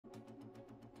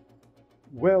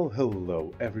Well,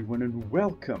 hello everyone, and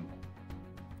welcome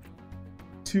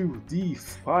to the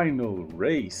final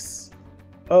race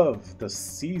of the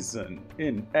season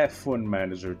in F1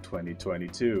 Manager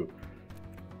 2022.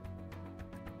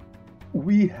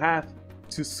 We have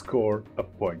to score a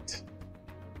point.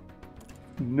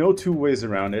 No two ways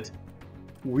around it.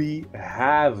 We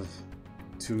have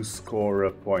to score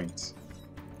a point.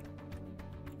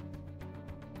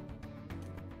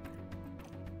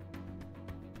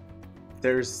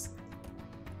 There's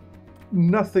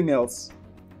nothing else.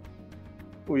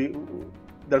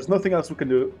 There's nothing else we can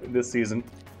do this season.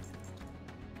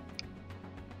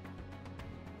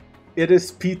 It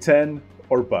is P10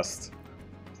 or bust.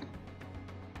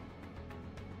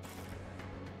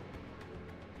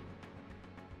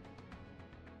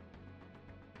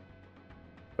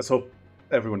 Let's hope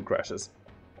everyone crashes.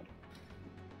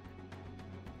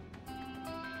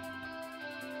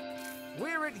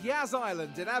 We're at Yas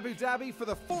Island in Abu Dhabi for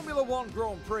the Formula One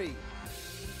Grand Prix.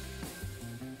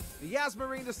 The Yas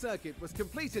Marina circuit was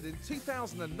completed in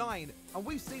 2009, and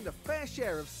we've seen a fair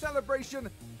share of celebration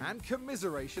and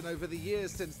commiseration over the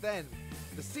years since then.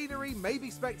 The scenery may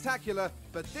be spectacular,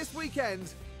 but this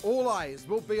weekend, all eyes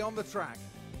will be on the track.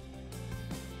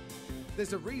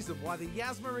 There's a reason why the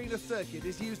Yas Marina circuit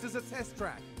is used as a test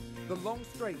track. The long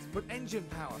straights put engine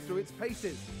power through its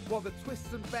paces, while the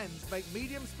twists and bends make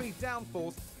medium-speed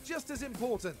downforce just as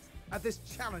important at this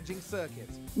challenging circuit.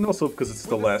 And also because it's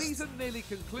the last season nearly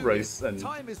concluded, race and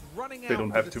time is running they out don't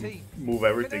for have the to team. move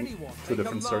everything to a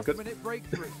different circuit. Can a last-minute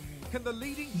breakthrough? Can the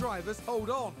leading drivers hold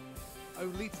on?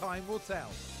 Only time will tell.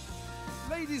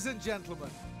 Ladies and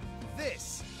gentlemen,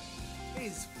 this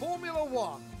is Formula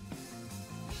One.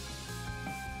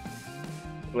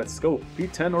 Let's go.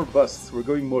 P10 or bust. We're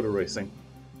going motor racing.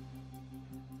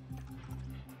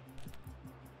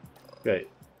 Okay.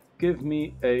 Give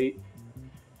me a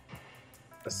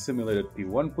simulated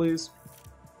P1, please.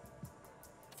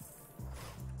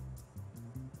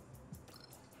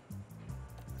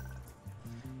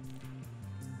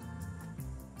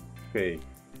 Okay.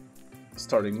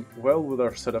 Starting well with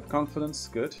our setup confidence.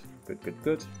 Good. Good, good,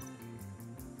 good.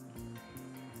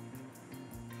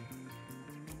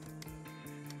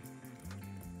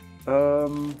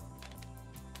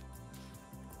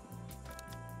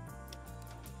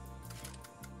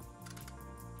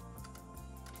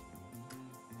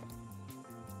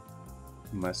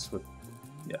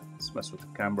 Let's mess with the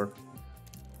camber.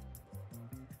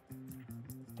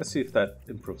 Let's see if that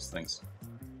improves things.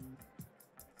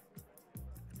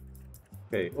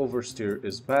 Okay, oversteer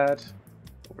is bad.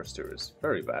 Oversteer is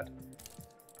very bad.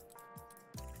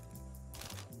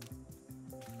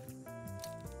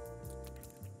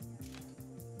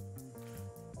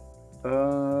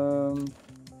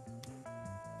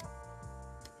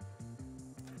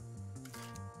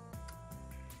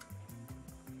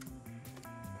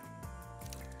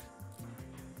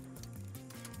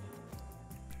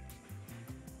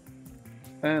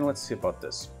 And let's see about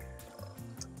this.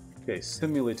 Okay,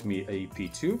 simulate me a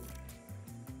P2.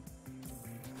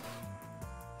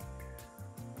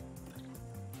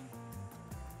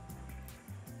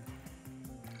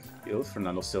 Good,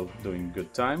 Fernando still doing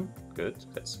good time. Good,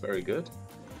 that's very good.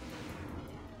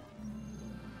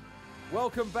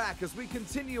 Welcome back as we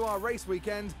continue our race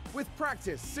weekend with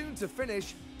practice soon to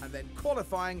finish and then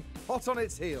qualifying hot on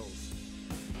its heels.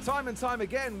 Time and time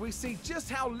again, we see just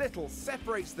how little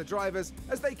separates the drivers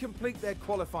as they complete their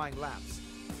qualifying laps.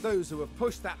 Those who have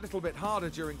pushed that little bit harder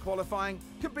during qualifying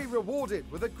could be rewarded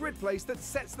with a grid place that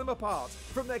sets them apart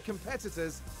from their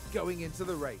competitors going into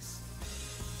the race.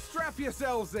 Strap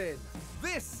yourselves in.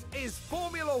 This is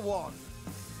Formula One.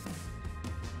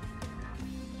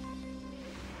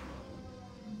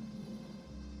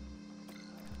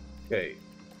 Okay,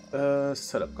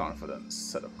 setup confidence,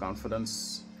 setup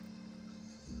confidence.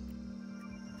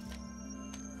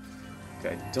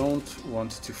 Okay, I don't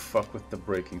want to fuck with the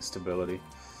braking stability.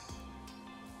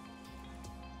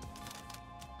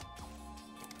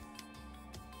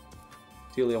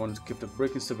 Ideally, I want to keep the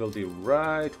braking stability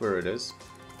right where it is.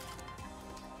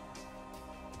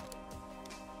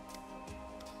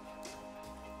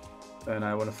 And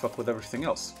I want to fuck with everything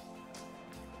else.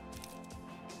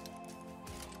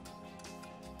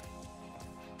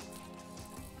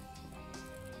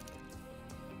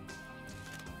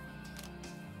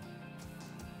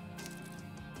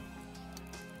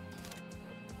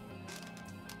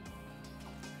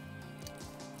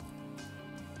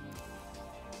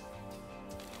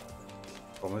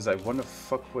 Problem is, I want to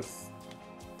fuck with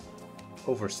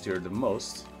oversteer the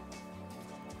most.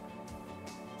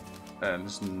 And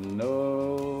there's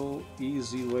no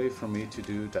easy way for me to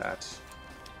do that.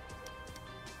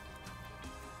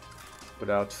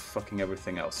 without fucking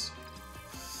everything else.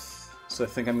 So I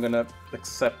think I'm gonna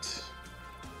accept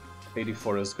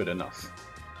 84 is good enough.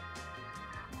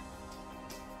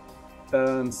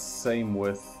 And same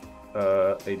with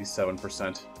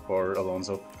 87% for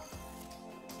Alonso.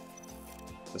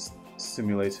 Just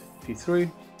simulate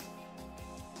P3.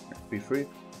 P3.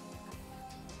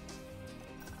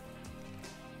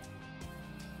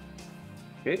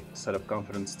 Okay, setup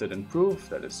confidence did improve,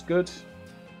 that is good.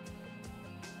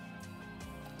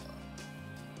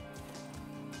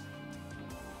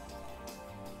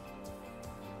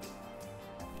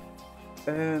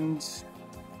 And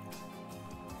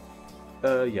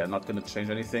yeah, not gonna change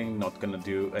anything, not gonna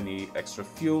do any extra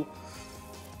fuel.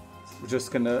 We're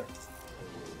just gonna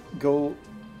go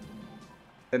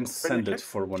and send it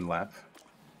for one lap.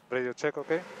 Radio check,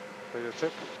 okay? Radio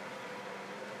check.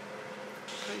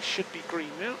 It should be green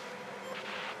now.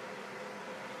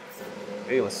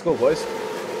 Hey, let's go, boys.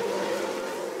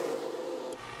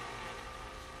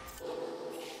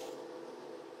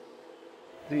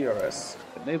 DRS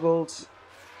enabled.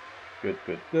 Good,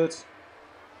 good, good.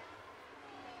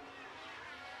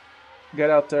 Get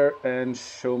out there and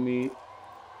show me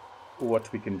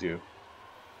what we can do.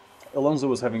 Alonso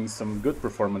was having some good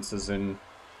performances in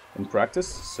practice,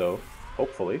 so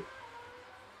hopefully.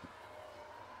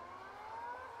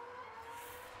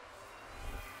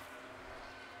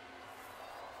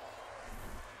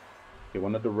 Okay,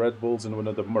 one of the Red Bulls and one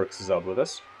of the Mercs is out with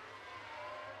us.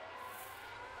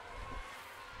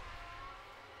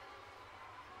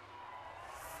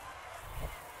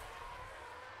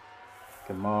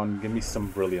 Come on, give me some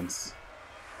brilliance.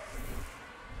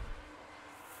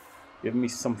 Give me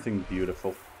something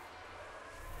beautiful.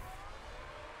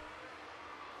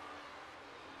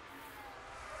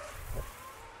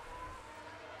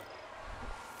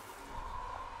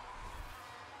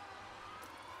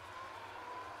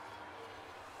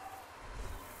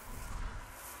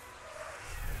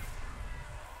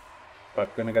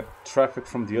 But gonna get traffic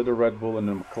from the other Red Bull and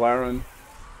the McLaren.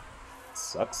 It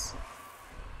sucks.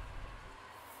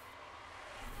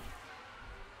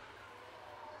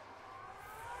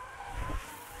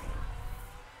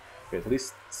 Okay, at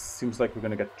least seems like we're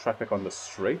gonna get traffic on the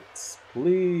straights.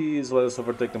 Please let us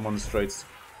overtake them on the straights.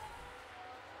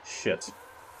 Shit.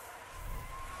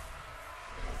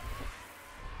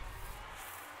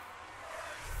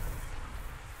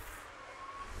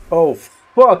 Oh,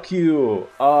 fuck you!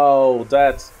 Oh,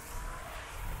 that's...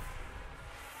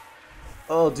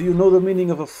 Oh, do you know the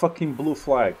meaning of a fucking blue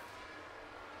flag?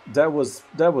 That was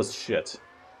shit.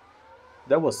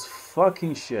 That was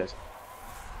fucking shit.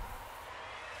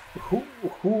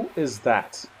 Who is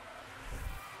that?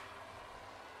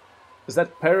 Is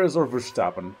that Perez or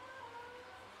Verstappen?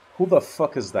 Who the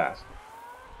fuck is that?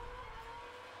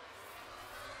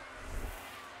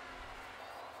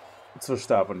 It's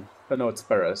Verstappen. Oh, no, it's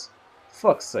Perez.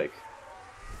 Fuck's sake.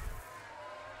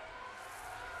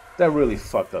 That really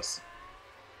fucked us.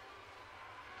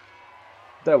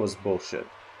 That was bullshit.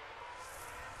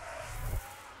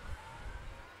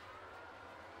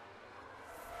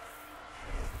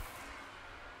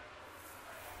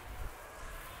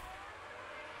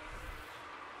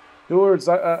 Stewards,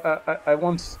 I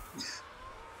want...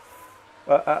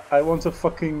 I want a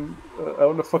fucking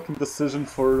decision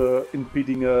for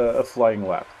impeding a flying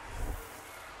lap.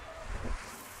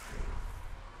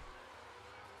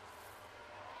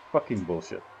 Fucking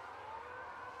bullshit.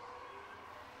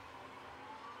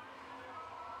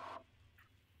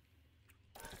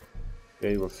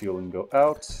 Okay, refuel and go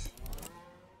out.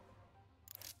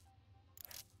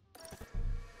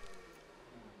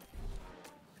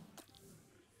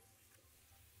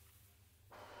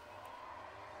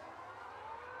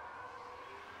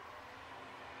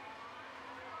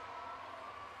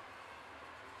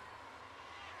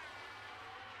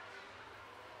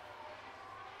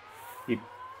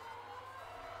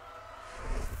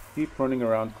 Keep running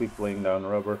around, keep laying down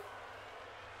rubber.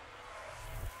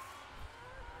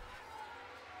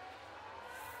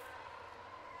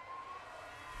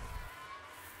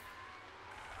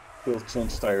 We'll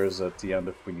change tires at the end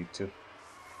if we need to.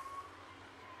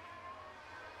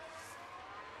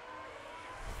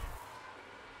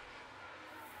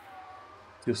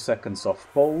 Two seconds off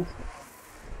pole.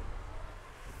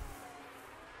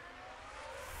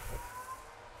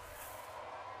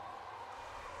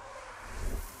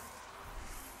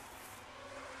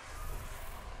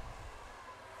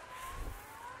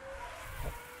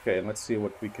 Okay, and let's see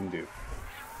what we can do.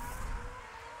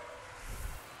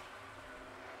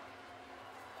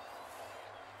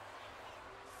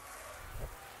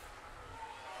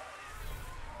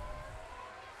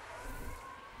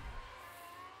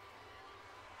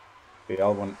 Okay,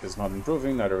 Albon is not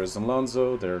improving, neither is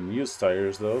Alonso. They're used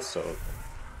tires though, so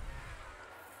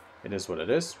it is what it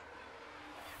is.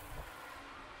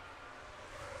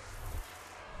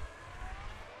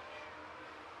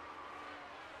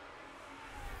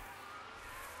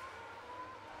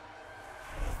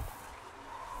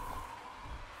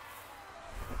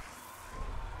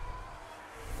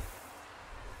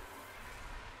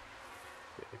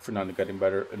 Fernando getting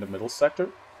better in the middle sector.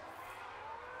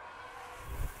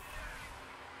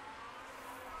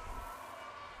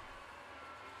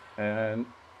 And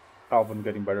Albon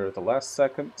getting better at the last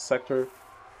sector.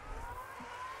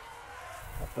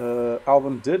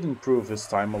 Albon did improve his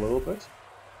time a little bit.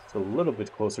 It's a little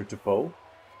bit closer to pole.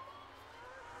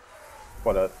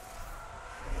 But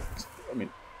I mean,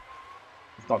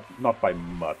 not by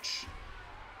much.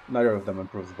 Neither of them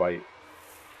improved by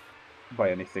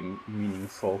anything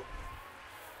meaningful.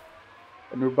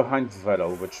 And we're behind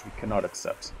Vettel, which we cannot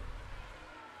accept.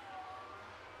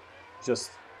 Just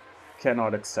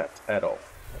cannot accept at all.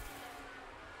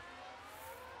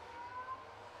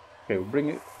 Okay,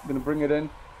 gonna bring it in.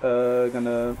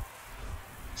 Gonna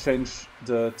change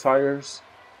the tires,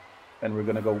 and we're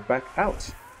gonna go back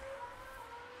out.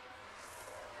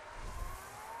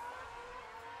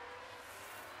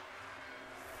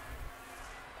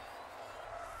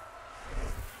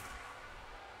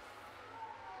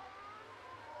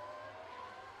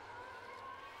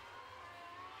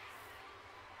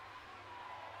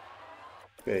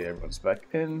 Okay, everyone's back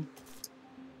in.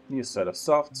 New set of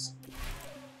softs.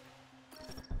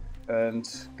 And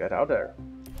get out there.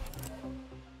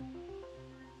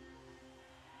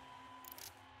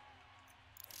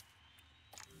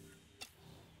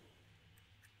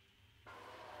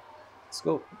 Let's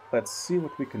go. Let's see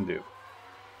what we can do.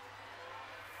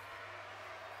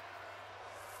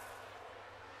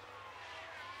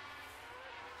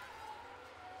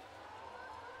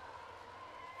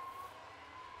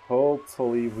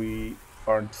 Hopefully we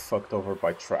aren't fucked over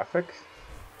by traffic.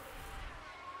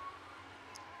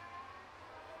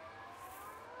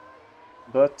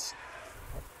 But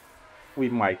we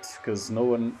might, because no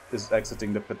one is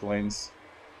exiting the pit lanes.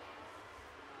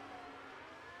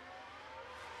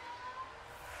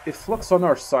 If Flux on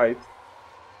our side,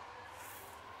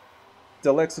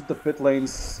 they'll exit the pit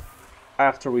lanes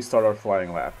after we start our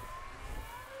flying lap.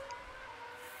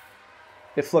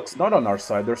 If Flux not on our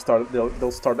side,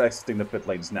 they'll start exiting the pit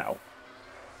lanes now.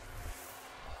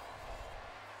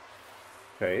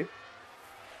 Okay.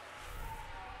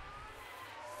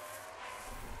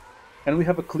 And we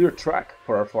have a clear track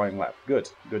for our flying lap. Good,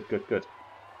 good, good, good.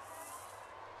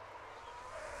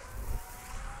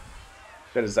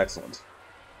 That is excellent.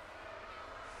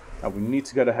 Now we need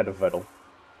to get ahead of Vettel.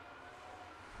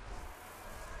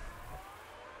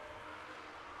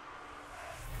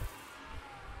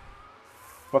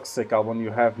 Fuck's sake, Albon,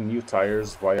 you have new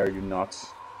tires. Why are you not?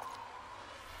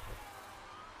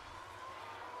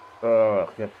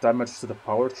 Get damage to the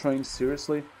powertrain?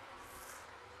 Seriously?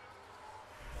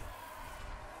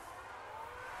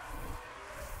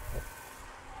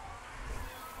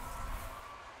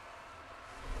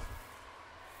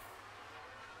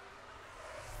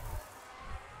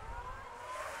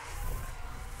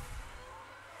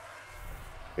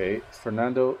 Okay,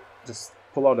 Fernando, just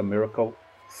pull out a miracle.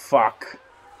 Fuck.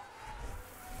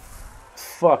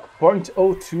 Fuck,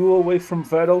 0.02 away from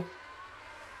Vettel.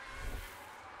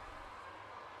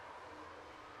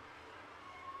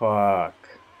 Fuck.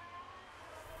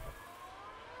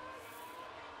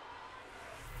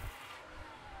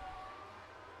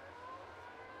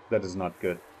 That is not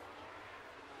good.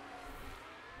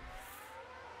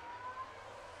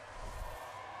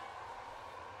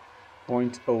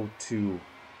 .02.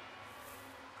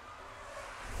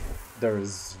 That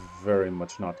is very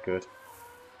much not good.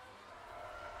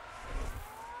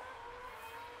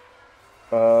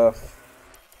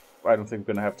 I don't think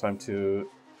we're gonna have time to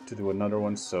do another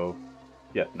one, so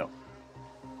yeah, no.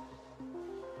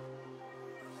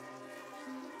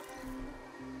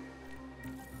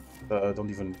 Don't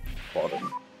even bother.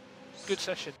 Good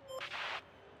session.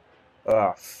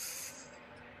 Ah,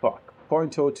 fuck.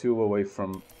 0.02 away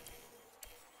from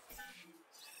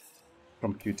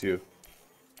Q2.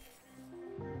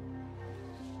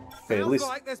 Okay, at least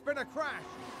like there's been a crash.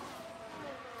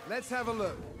 Let's have a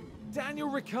look. Daniel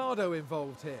Ricciardo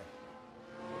involved here.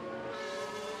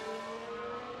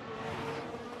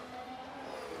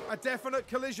 A definite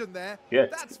collision there. Yeah.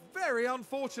 That's very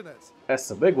unfortunate.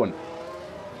 That's a big one.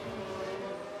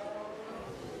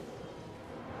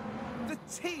 The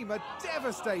team are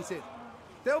devastated.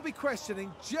 They'll be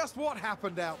questioning just what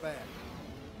happened out there.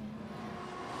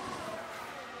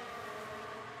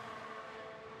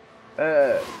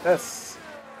 That's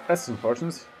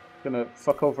unfortunate. Gonna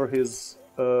fuck over his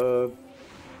Q2.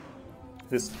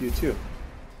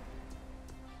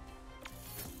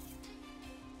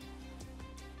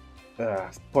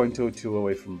 0.02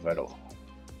 away from Vettel.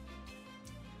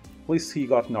 At least he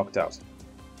got knocked out.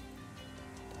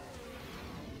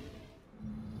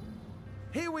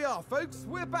 Here we are, folks.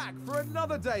 We're back for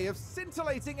another day of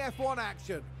scintillating F1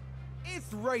 action.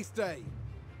 It's race day.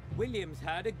 Williams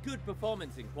had a good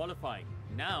performance in qualifying.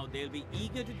 Now they'll be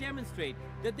eager to demonstrate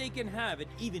that they can have an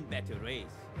even better race.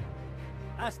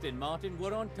 Aston Martin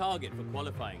were on target for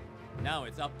qualifying. Now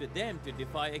it's up to them to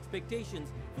defy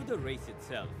expectations for the race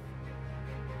itself.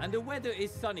 And the weather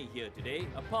is sunny here today,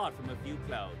 apart from a few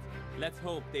clouds. Let's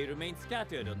hope they remain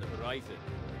scattered on the horizon.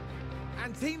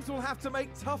 And teams will have to make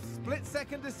tough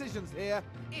split-second decisions here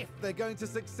if they're going to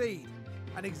succeed.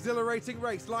 An exhilarating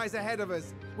race lies ahead of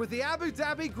us with the Abu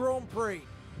Dhabi Grand Prix.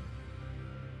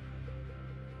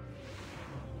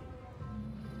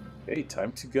 Okay,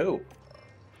 time to go.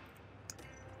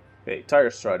 Okay, tire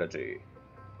strategy.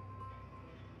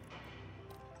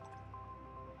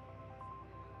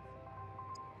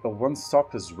 A one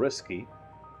stop is risky.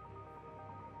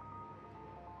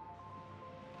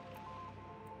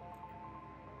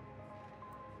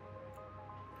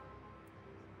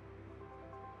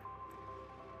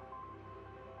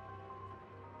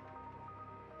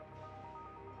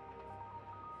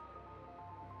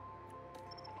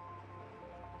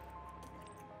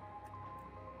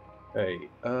 Hey,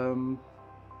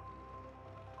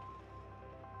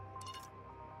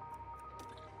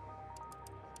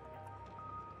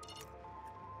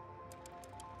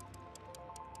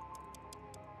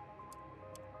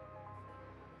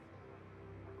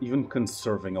 even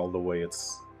conserving all the way,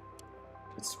 it's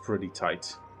pretty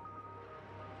tight.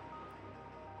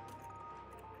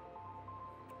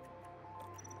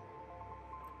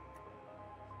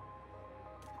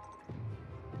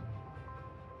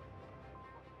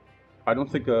 I don't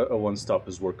think a one-stop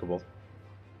is workable.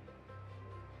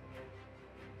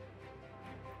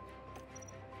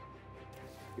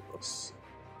 Let's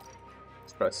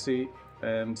strat C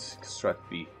and strat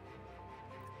B.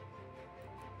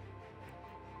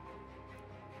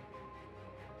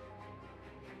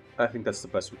 I think that's the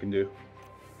best we can do.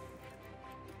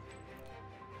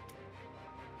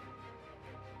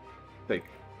 Take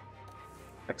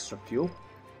extra fuel.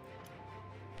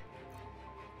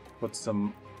 Put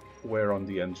some wear on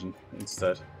the engine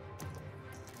instead.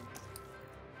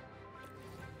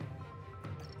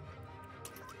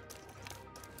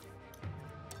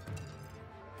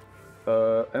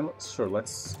 And sure,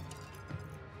 let's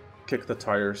kick the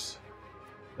tires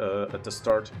at the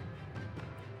start.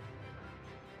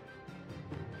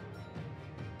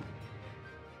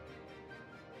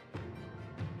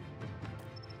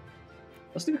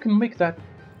 I think we can make that.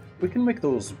 We can make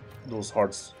those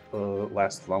hards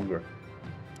last longer.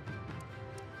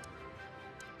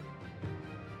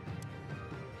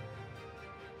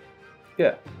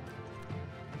 Yeah.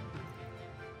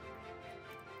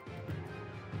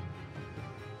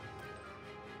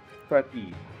 Strat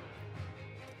E.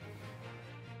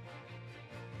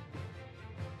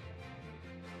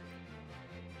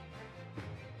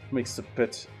 Makes the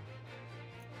pit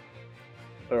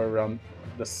around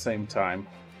the same time.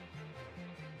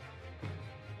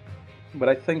 But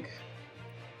I think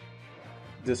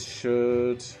this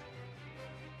should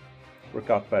work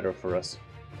out better for us.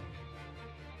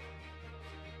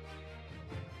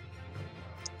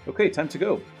 Okay, time to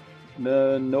go.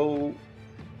 No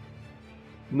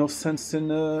sense in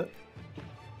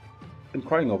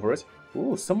crying over it.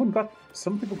 Ooh,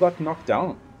 some people got knocked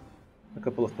down a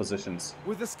couple of positions.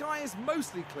 With the skies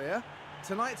mostly clear,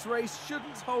 tonight's race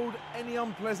shouldn't hold any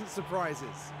unpleasant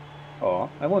surprises. Oh,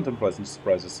 I want unpleasant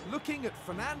surprises. Looking at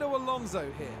Fernando Alonso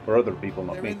here. For other people,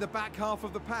 not They're me. in the back half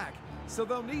of the pack, so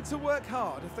they'll need to work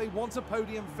hard if they want a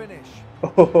podium finish.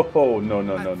 Oh,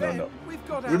 no. We've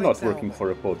got We're Alex not working Albon.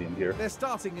 for a podium here. They're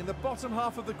starting in the bottom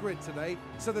half of the grid today,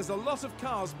 so there's a lot of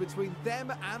cars between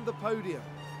them and the podium.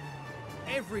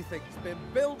 Everything's been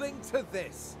building to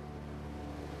this.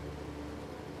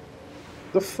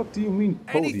 The fuck do you mean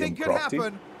podium, Anything could Crofty?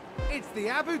 happen. It's the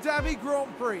Abu Dhabi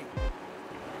Grand Prix.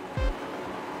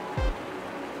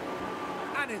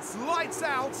 And it's lights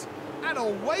out, and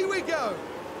away we go.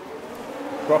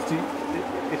 Crofty,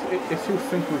 if you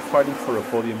think we're fighting for a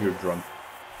podium, you're drunk.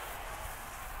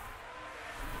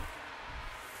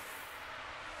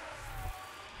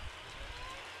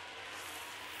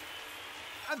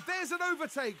 And there's an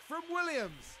overtake from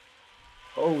Williams.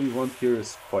 All we want here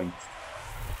is points.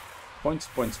 Points.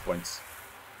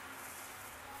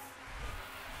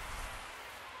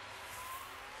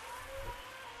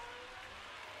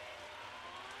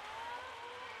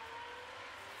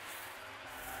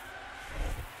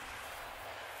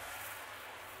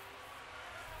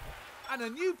 And a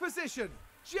new position,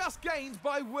 just gained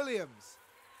by Williams.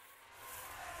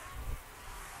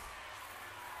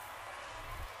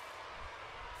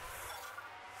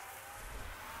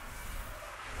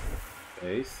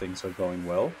 Okay, things are going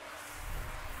well.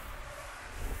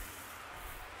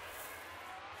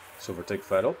 Let's overtake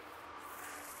Vettel.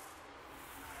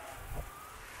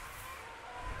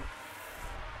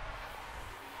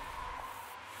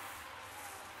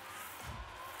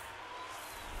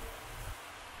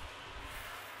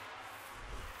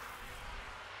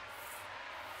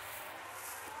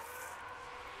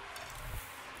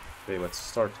 Okay, let's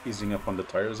start easing up on the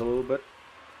tires a little bit.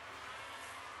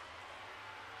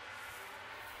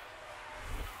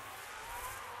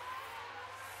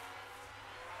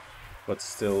 But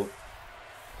still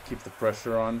keep the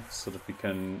pressure on so that we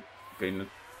can gain at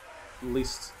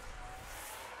least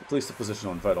a position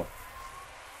on Vettel.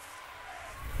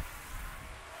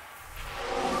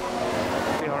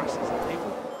 DRS is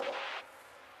enabled.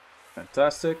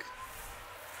 Fantastic.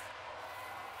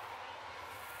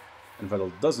 And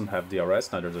Vettel doesn't have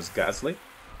DRS, neither does Gasly,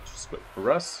 which is good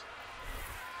for us.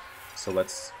 So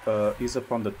let's ease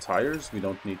up on the tires. We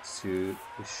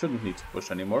shouldn't need to push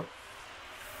anymore.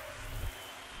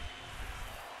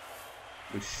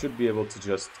 We should be able to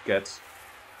just get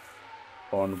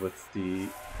on with the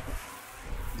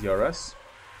DRS.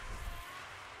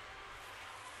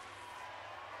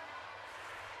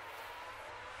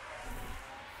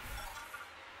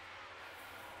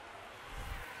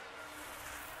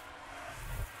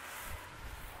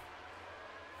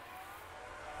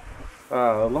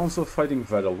 Alonso fighting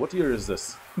Vettel. What year is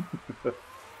this?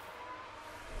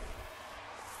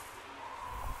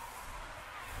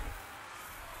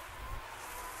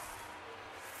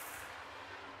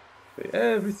 Okay,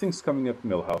 everything's coming up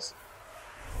Milhouse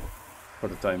for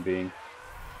the time being.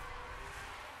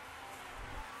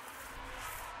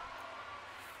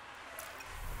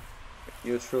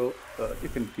 Neutral. You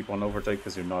can keep on overtake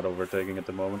because you're not overtaking at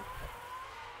the moment.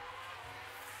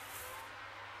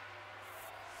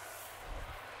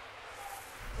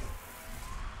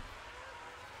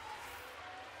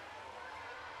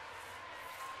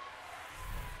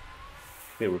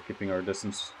 Okay, we're keeping our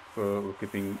distance. We're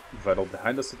keeping Vettel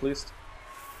behind us at least.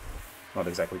 Not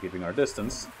exactly keeping our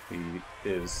distance. He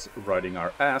is riding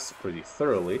our ass pretty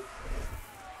thoroughly.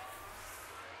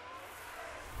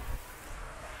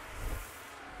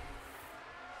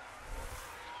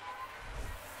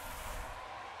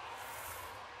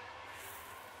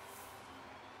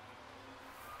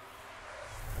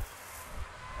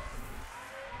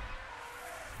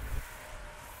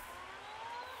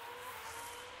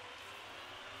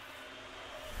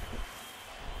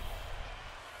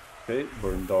 Okay,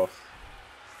 burned off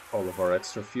all of our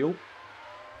extra fuel.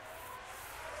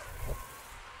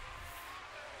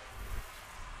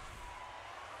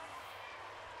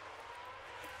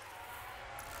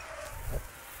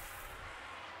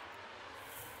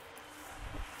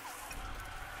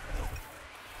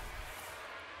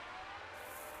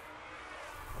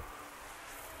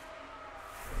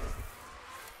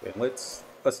 Okay, let's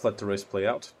let the race play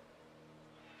out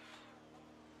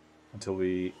until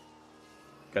we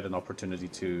get an opportunity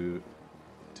to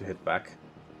hit back.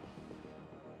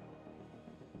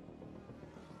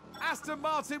 Aston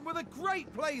Martin with a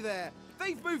great play there.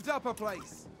 They've moved up a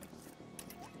place.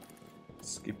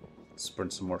 Let's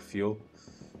burn some more fuel.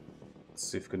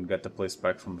 Let's see if we can get the place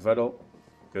back from Vettel.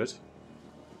 Good.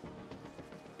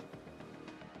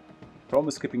 Problem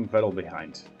is keeping Vettel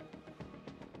behind.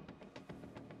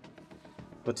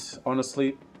 But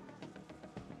honestly,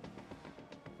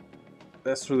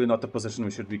 that's really not the position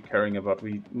we should be caring about.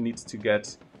 We need to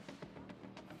get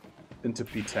into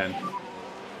P10.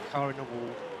 Car in the wall.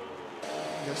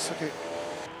 Yes, okay.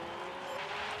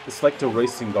 It's like the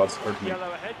racing gods heard me.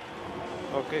 Yellow ahead.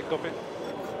 Okay, copy.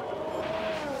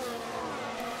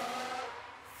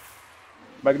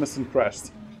 Magnussen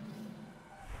crashed.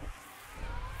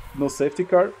 No safety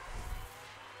car,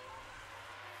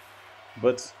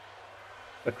 but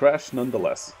a crash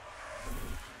nonetheless.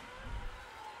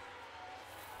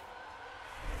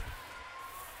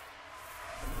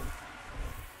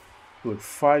 We're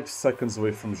 5 seconds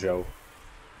away from Zhou.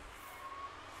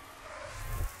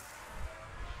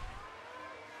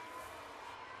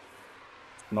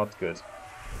 Not good.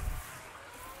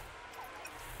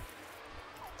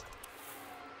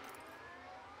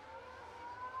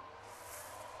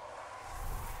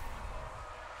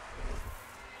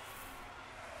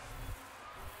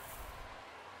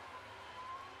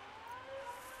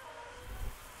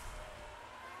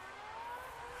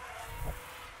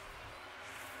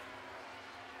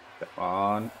 Come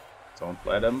on, don't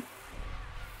let him.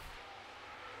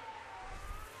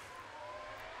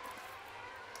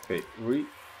 Okay,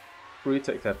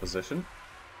 retake that position.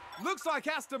 Looks like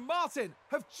Aston Martin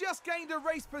have just gained a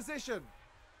race position.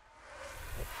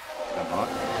 Come on.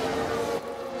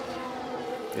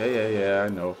 Yeah, I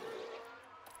know.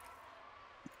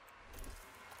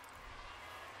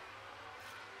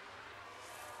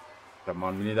 Come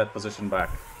on, we need that position back.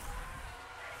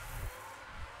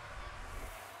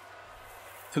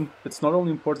 It's not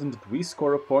only important that we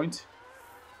score a point,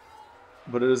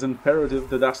 but it is imperative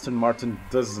that Aston Martin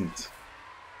doesn't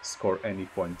score any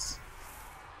points.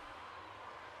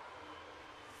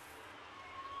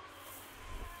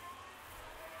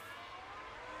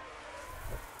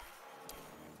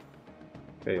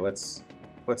 Okay, let's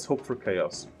hope for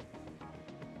chaos.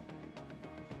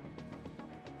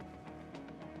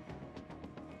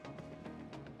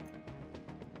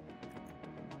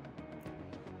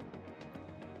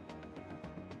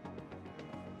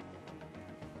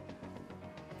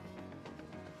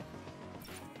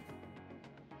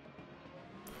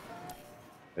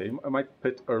 I might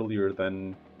pit earlier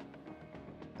than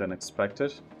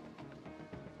expected.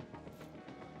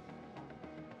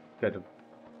 Got to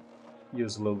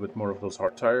use a little bit more of those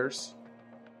hard tires.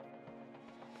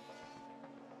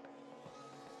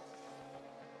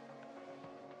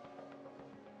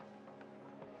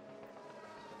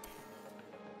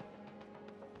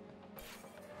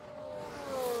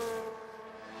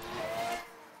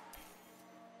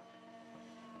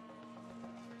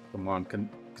 Come on, can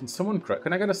someone crack?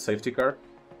 Can I get a safety car?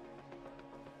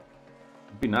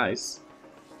 It'd be nice.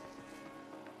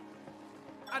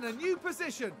 And a new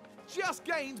position just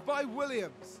gained by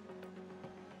Williams.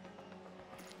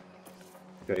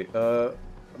 Okay,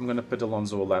 I'm gonna pit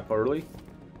Alonso a lap early.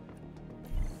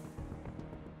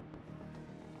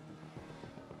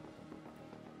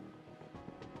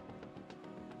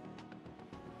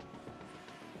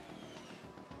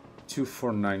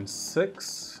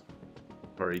 .2496.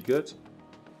 Very good.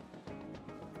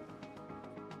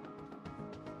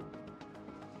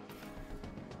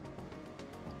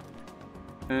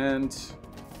 And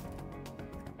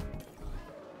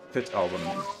pit Albon.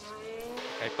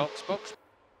 Okay, box.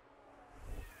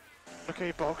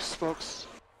 Okay, box.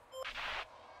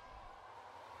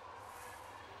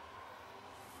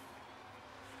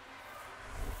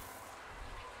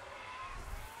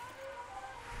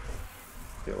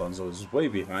 Okay, Alonso is way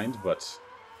behind, but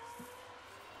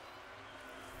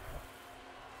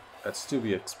that's to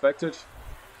be expected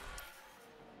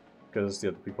because the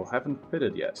other people haven't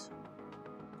pitted yet.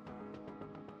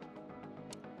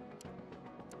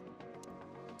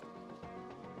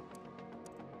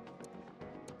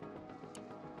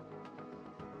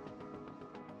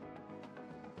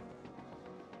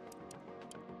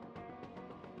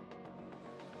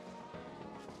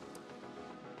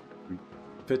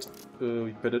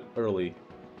 We pitted early.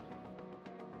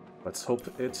 Let's hope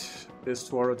it is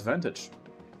to our advantage.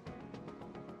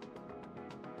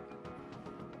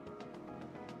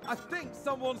 I think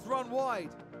someone's run wide.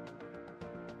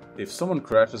 If someone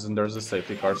crashes and there's a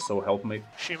safety car, so help me.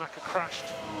 Schumacher crashed.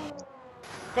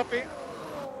 Copy.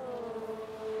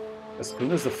 As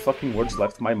soon as the fucking words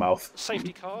left my mouth.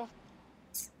 Safety car.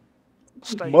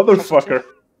 Stay Motherfucker! positive.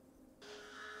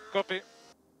 Copy.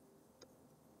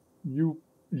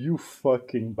 You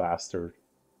fucking bastard.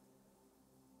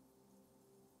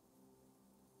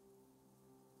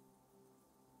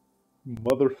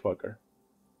 Motherfucker.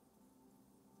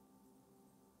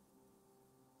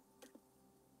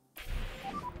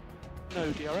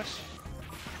 No DRS.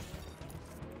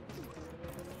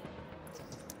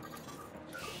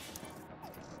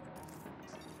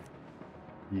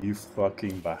 You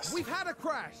fucking bastard. We've had a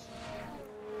crash.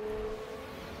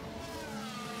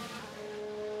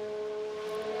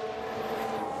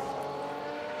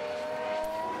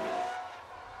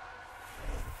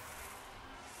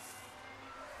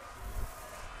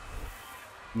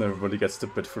 And everybody gets to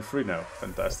pit for free now.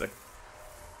 Fantastic.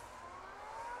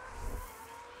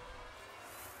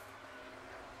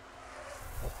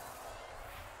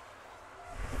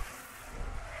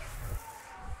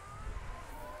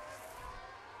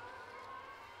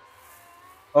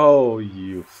 Oh,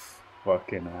 you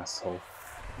fucking asshole.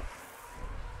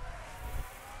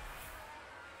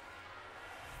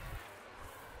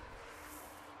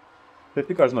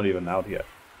 Safety car's not even out yet.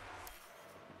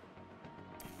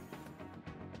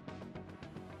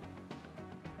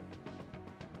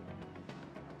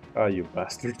 Ah, you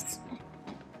bastards.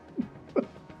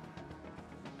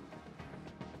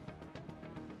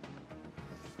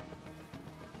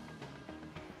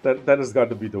 That has got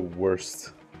to be the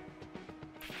worst.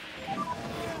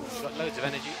 Got loads of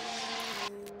energy.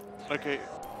 Okay.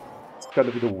 It's got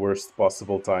to be the worst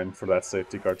possible time for that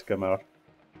safety car to come out.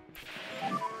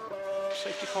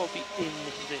 Safety car will be in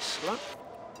this lap.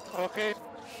 Okay.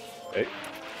 Okay.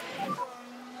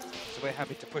 So we're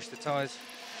happy to push the tyres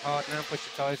hard now, push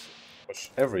the tyres. Push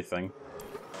everything.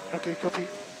 Okay, copy.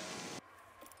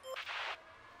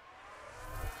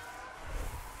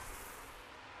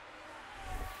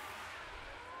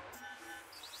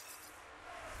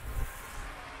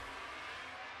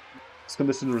 This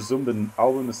condition resumed and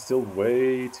Albon is still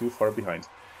way too far behind.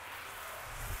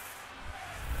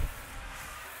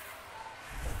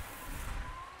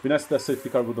 Be nice if that safety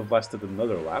car would have lasted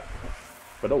another lap,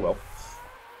 but oh well.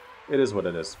 It is what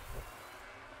it is.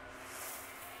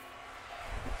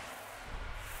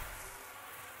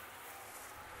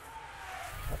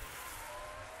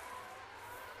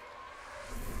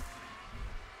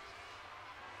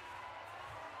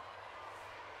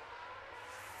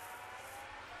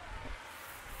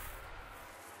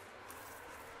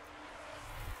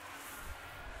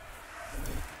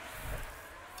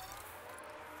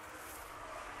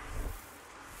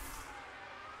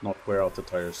 Not wear out the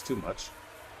tires too much.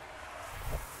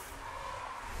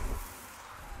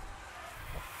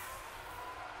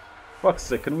 Fuck's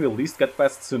sake, can we at least get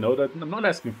past Tsunoda? I'm not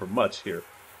asking for much here.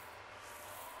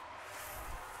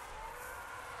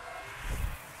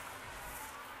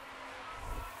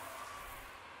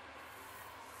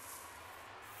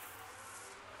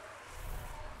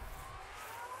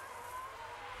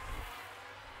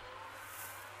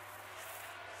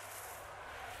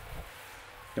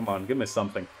 Come on, give me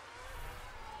something.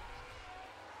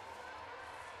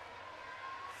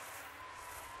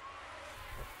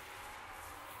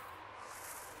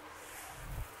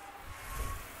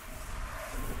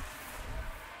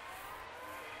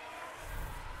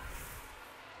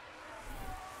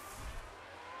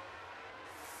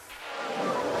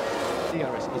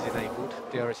 DRS is enabled.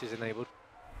 DRS is enabled.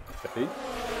 Okay.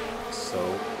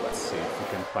 So, let's see if we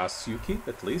can pass Yuki,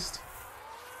 at least.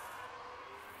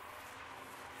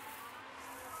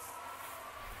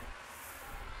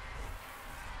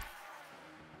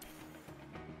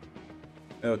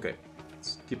 Okay,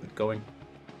 let's keep it going.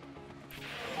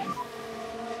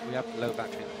 We have low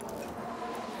battery.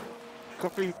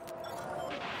 Copy.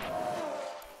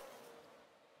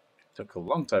 Took a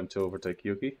long time to overtake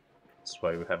Yuki. That's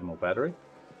why we have no battery.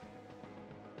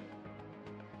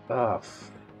 Ah,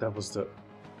 that was the...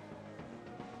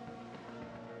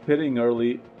 Hitting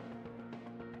early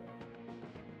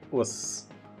was...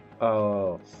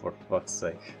 Oh, for fuck's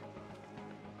sake.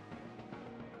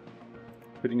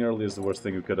 Hitting early is the worst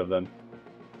thing we could have done.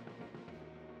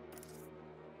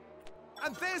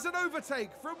 And there's an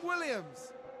overtake from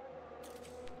Williams.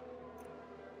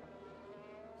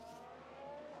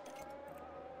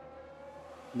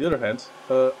 On the other hand,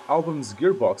 Albon's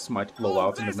gearbox might blow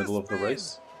out in the there's a middle of the spin!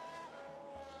 race.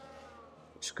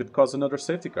 Which could cause another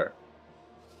safety car.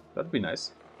 That'd be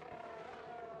nice.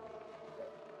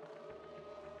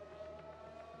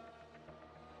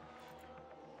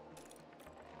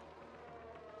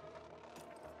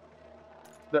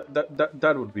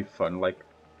 That would be fun, like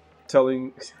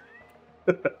telling,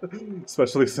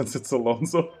 especially since it's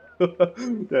Alonso.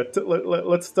 Yeah,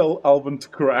 let's tell Albon to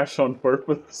crash on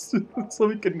purpose so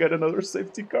we can get another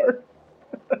safety car.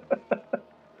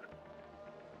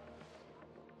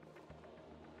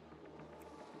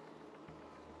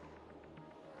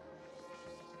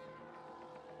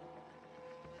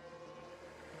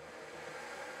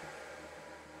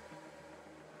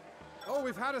 Oh,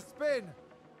 we've had a spin.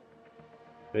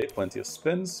 Okay, plenty of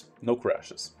spins, no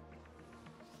crashes.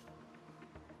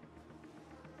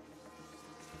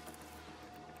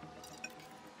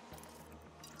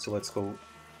 So let's go,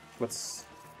 let's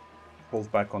hold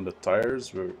back on the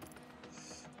tires. We're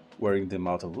wearing them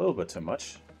out a little bit too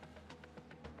much.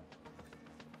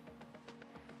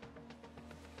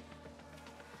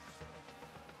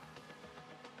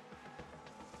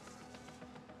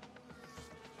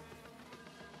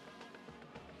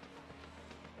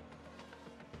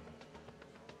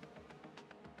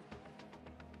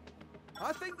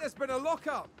 I think there's been a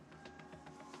lockup.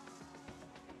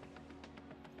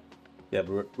 Yeah,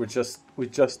 but we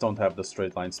just don't have the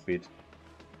straight line speed.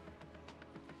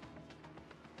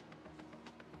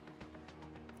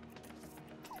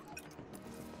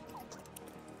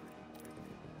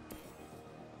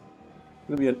 It's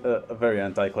gonna be a very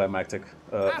anticlimactic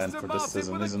end for this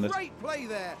season, with isn't a it? great play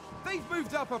there. They've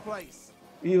moved up a place.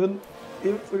 Even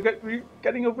if we're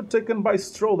getting overtaken by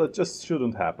Stroll, that just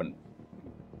shouldn't happen.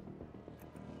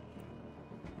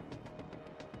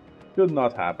 Should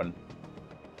not happen.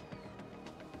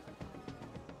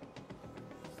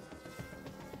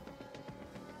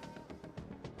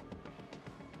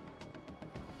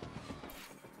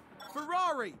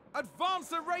 Ferrari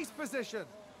advance a race position.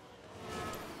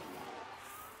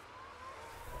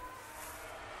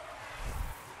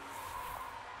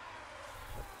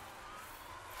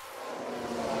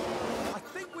 I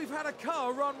think we've had a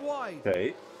car run wide.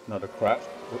 Okay, another crash.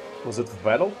 Was it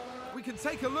Vettel? We can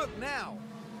take a look now.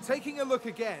 Taking a look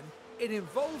again, it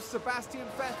involves Sebastian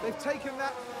Vettel. They've taken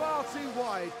that far too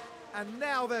wide, and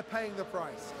now they're paying the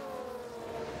price.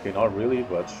 Okay, not really,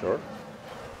 but sure.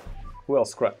 Who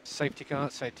else crashed? Safety car,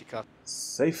 safety car.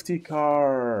 Safety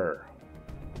car.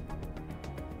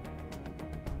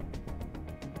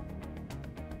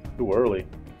 Too early.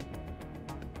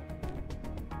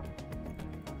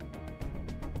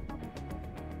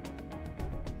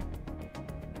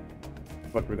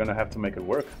 But we're gonna have to make it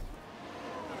work.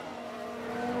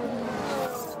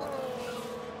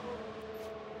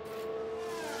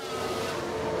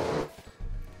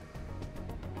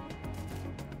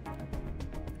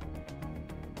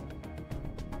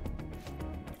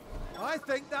 I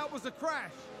think that was a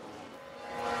crash.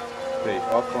 Okay,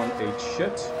 Ocon ate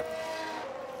shit.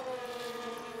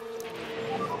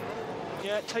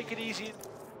 Yeah, take it easy.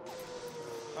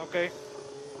 Okay.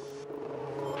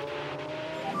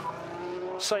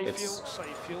 Save fuel,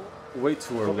 save fuel. Way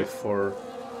too early for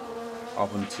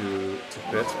Albon to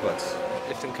pit, but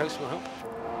Lift and coast will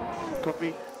help.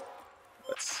 Copy.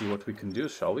 let's see what we can do,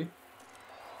 shall we?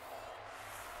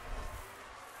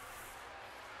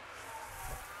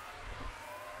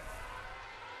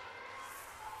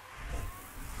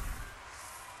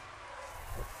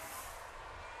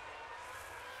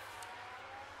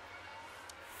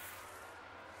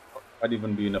 Might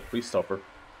even be in a pre-stopper.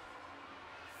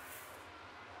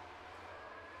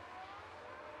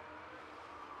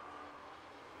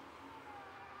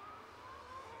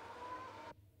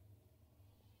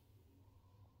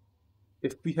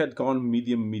 If we had gone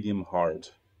medium, medium, hard.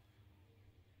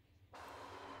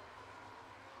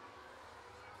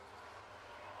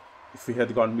 If we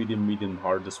had gone medium, medium,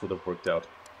 hard, this would have worked out.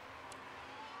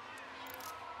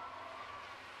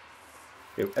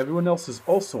 Okay, everyone else is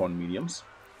also on mediums.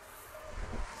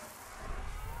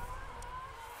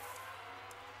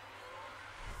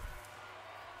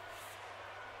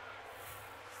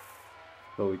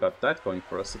 So we got that going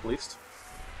for us at least.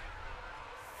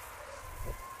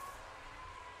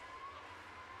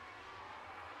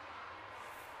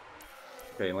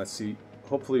 Okay, let's see.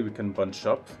 Hopefully we can bunch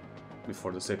up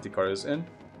before the safety car is in.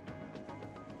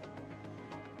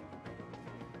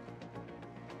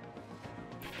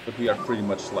 But we are pretty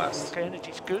much last. Okay,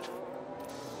 energy's good.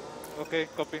 Okay,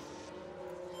 copy.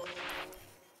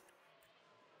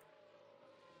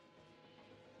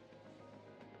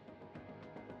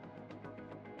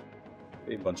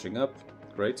 Okay, bunching up.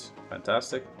 Great.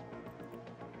 Fantastic.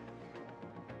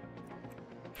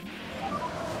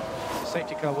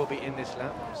 Safety car will be in this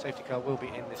lap. Safety car will be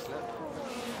in this lap.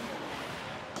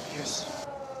 Yes.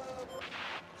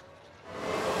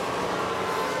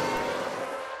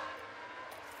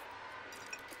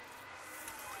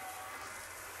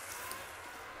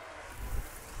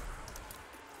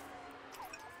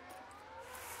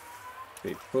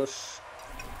 Okay, push.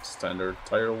 Standard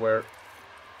tire wear.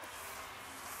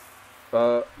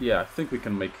 Yeah, I think we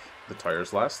can make the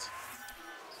tires last.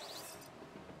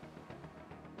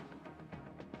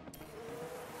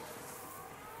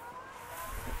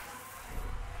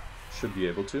 Should be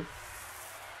able to.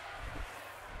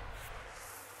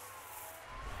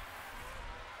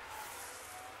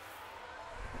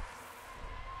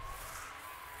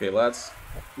 Okay, lads,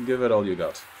 give it all you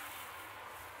got.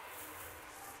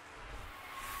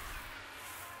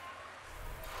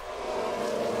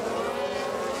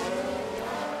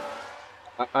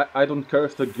 I don't care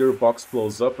if the gearbox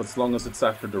blows up as long as it's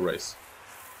after the race.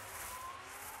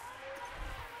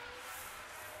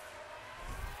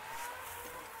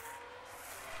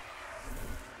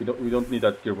 We don't need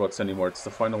that gearbox anymore. It's the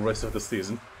final race of the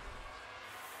season.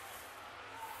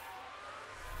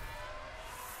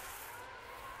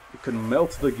 You can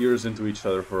melt the gears into each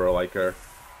other for all I care.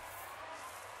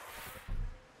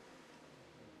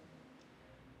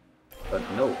 But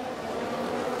no.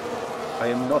 I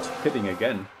am not pitting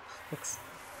again.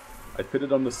 I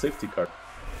pitted on the safety car.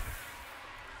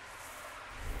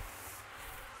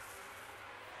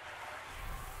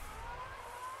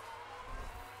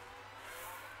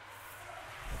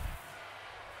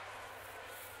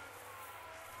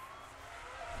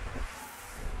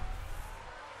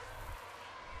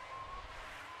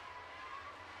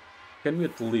 Can we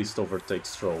at least overtake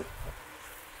Stroll?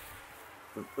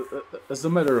 As a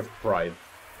matter of pride.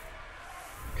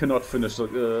 Cannot finish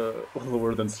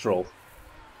lower than Stroll.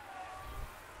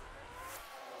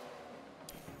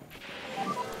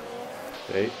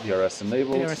 Okay, DRS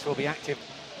enabled. DRS will be active.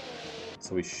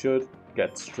 So we should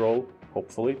get Stroll,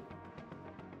 hopefully.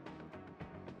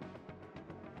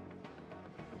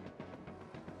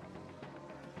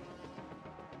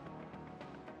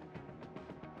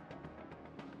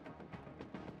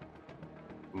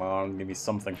 Come on, give me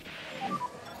something.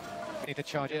 Need to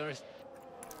charge DRS.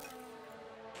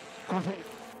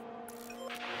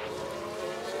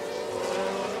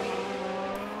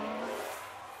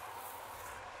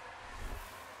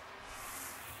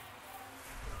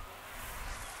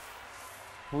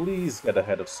 Please get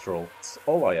ahead of Stroll. That's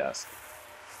all I ask.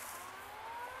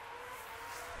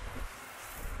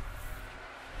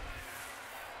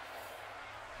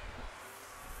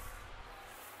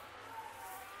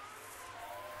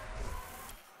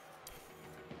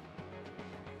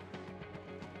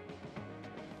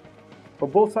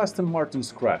 But both Aston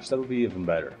Martins crash, that would be even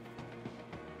better.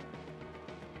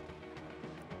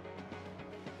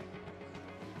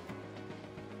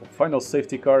 Final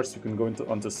safety cars, you can go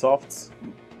onto softs.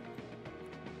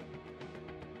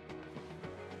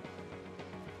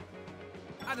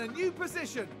 And a new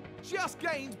position, just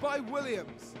gained by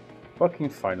Williams. Fucking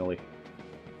finally.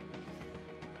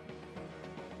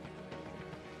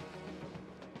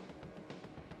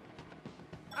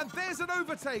 And there's an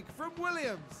overtake from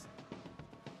Williams.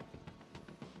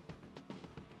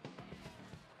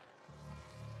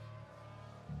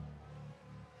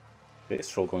 Okay,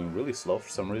 Stroll going really slow for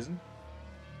some reason.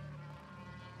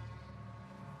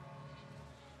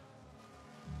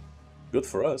 Good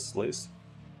for us, at least.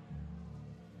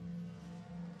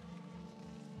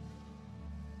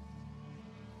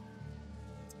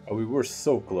 Oh, we were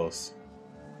so close.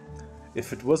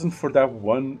 If it wasn't for that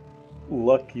one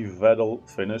lucky Vettel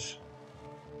finish,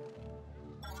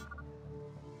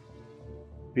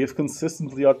 we have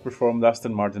consistently outperformed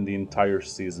Aston Martin the entire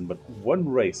season, but one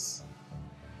race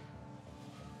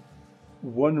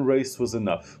was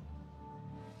enough.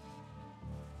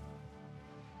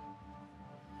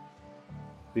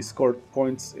 They scored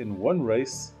points in one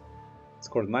race.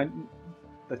 Scored 9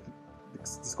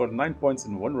 points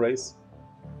in one race,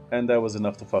 and that was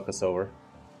enough to fuck us over.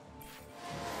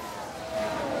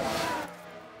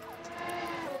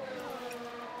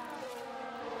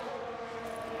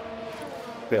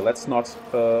 Okay, let's not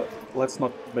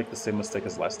make the same mistake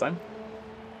as last time.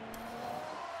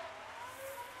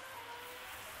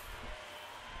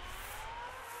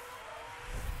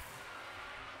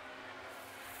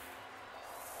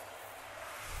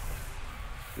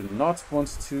 Do not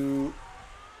want to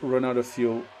run out of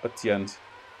fuel at the end.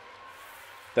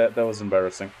 That was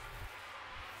embarrassing.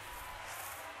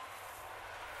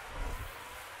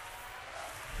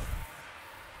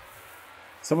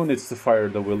 Someone needs to fire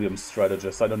the Williams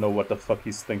strategist. I don't know what the fuck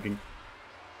he's thinking.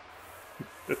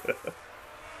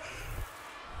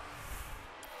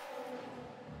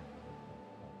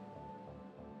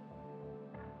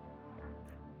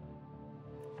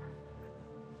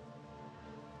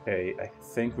 Okay, I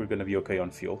think we're gonna be okay on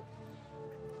fuel.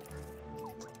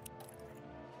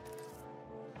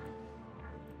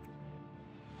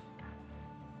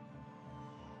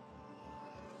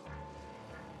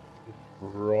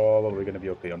 Probably gonna be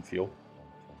okay on fuel.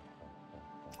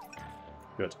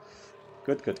 Good.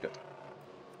 Good, good, good.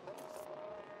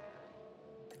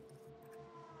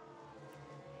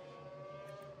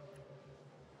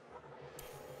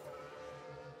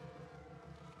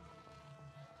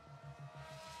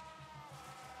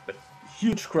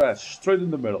 Huge crash straight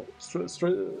in the middle.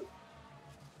 Straight.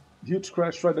 Huge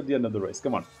crash right at the end of the race.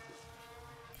 Come on.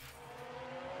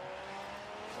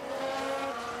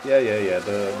 Yeah.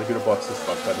 The gearbox is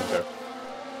fucked. I don't care.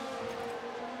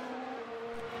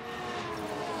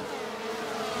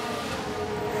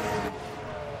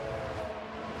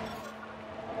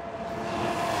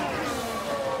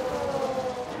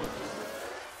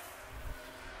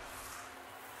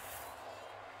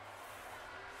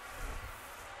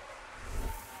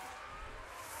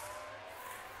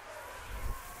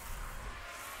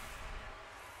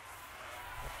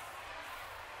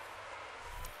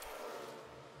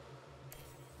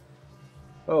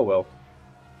 Oh well.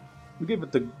 We gave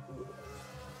it a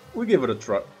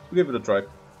try. We gave it a try.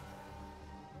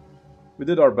 We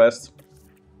did our best.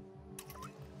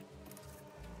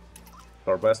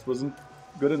 Our best wasn't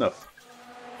good enough.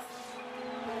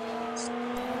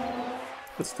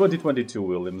 It's 2022,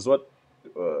 Williams. What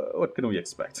can we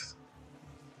expect?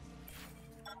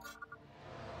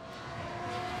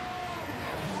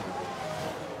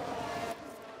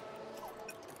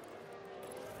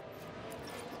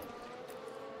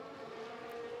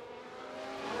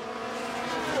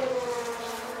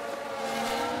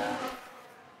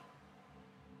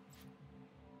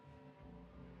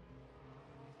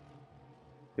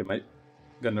 Am I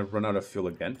gonna run out of fuel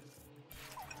again?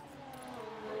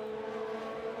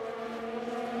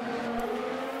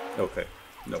 Okay.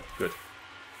 No, good.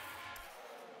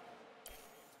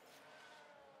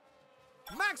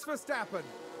 Max Verstappen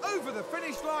over the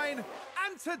finish line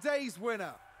and today's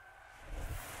winner.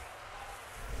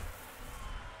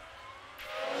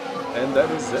 And that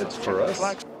is it for us.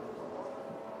 Flag.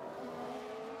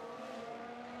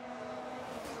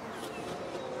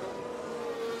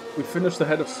 We finished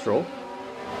ahead of Stroll.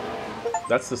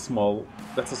 That's a small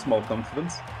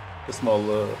confidence, a small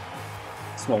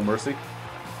mercy.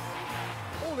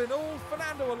 All in all,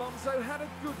 Fernando Alonso had a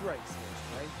good race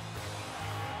yesterday.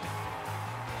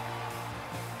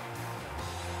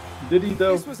 Did he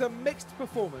though? This was a mixed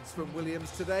performance from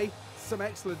Williams today. Some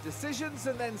excellent decisions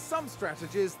and then some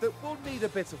strategies that will need a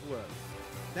bit of work.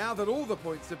 Now that all the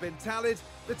points have been tallied,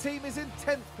 the team is in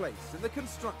 10th place in the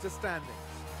constructor standings.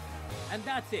 And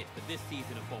that's it for this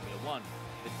season of Formula One.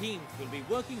 The teams will be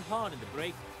working hard in the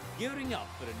break, gearing up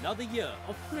for another year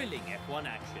of thrilling F1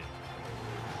 action.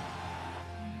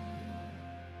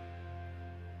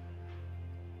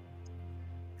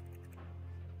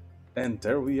 And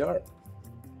there we are.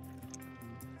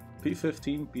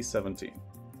 P15, P17.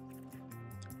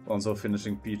 Alonso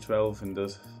finishing P12 in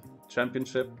the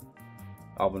championship.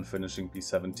 Albon finishing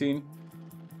P17.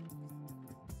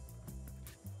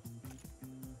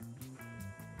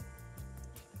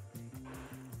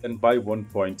 And by 1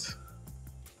 point.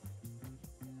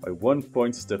 By 1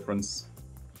 point's difference,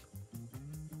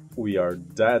 we are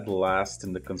dead last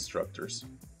in the constructors.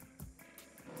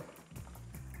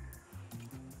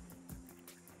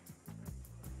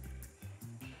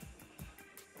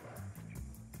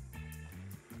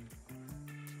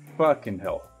 Fucking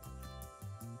hell.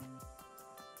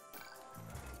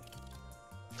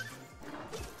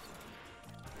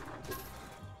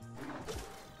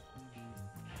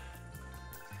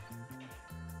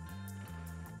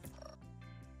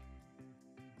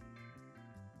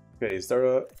 Okay, is there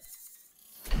a...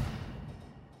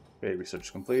 Okay,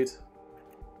 research complete.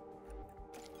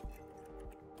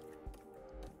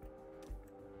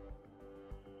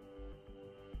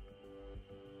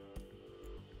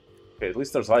 Okay, at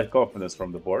least there's high confidence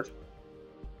from the board.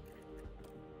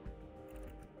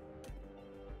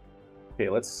 Okay,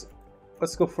 let's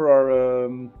go for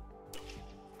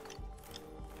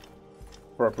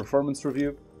our performance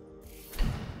review.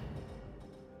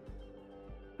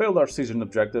 Failed our season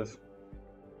objective.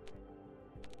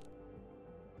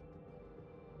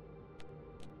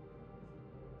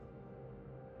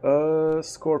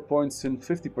 Score points in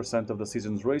 50% of the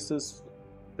season's races.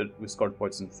 We scored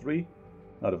points in 3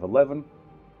 out of 11.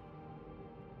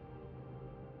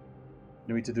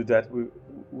 We need to do that.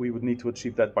 We would need to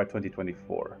achieve that by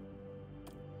 2024.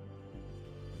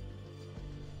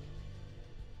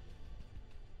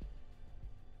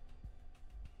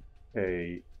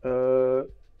 Okay.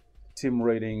 Team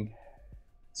rating.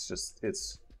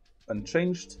 It's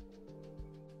unchanged.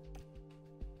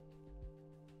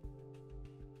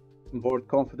 Board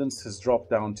confidence has dropped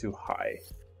down to high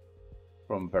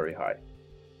from very high.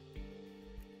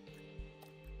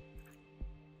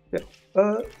 Yeah,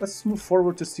 let's move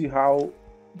forward to see how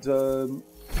the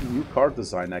new car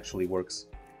design actually works.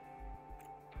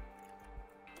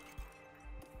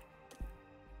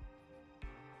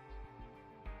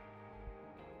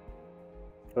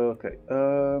 Okay,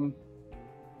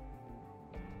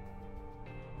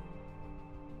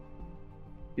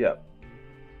 yeah,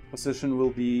 position will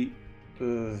be,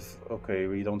 okay,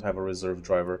 we don't have a reserve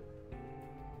driver.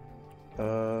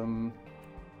 Don't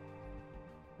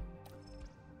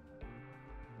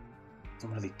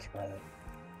really care.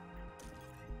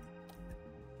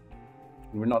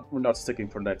 We're not sticking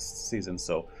for next season,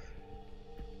 so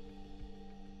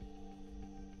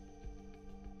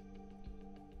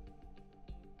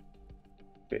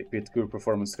okay. Pit crew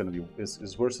performance is gonna be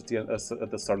is worse at the end, at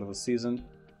the start of the season.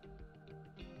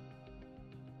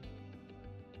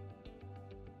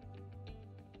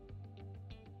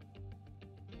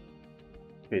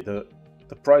 Okay, the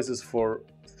prizes for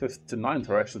 5th to 9th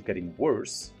are actually getting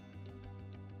worse.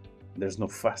 There's no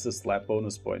fastest lap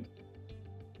bonus point.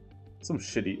 Some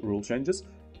shitty rule changes.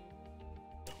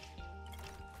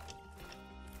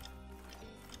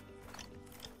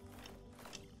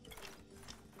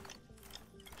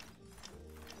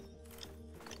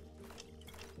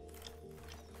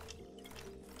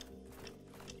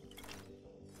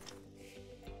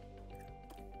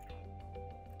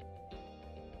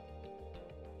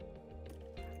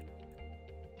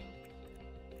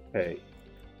 Okay.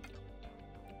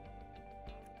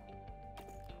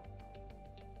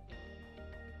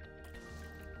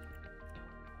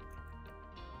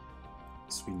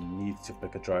 Yes, we need to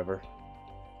pick a driver.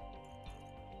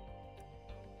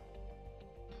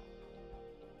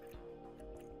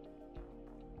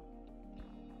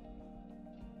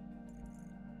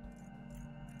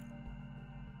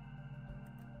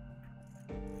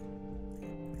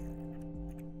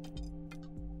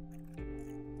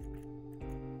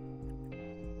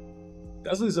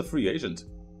 Gasly is a free agent.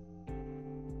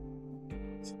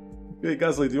 Hey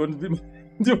Gasly, do you want to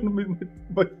be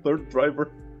my third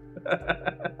driver?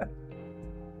 I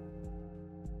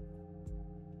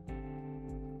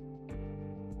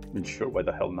mean, sure, why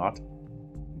the hell not?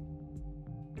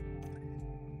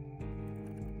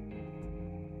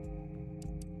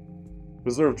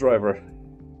 Reserve driver.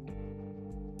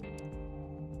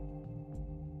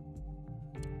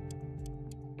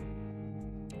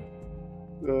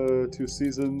 Two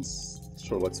seasons.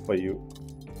 Sure, let's pay you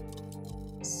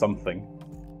something.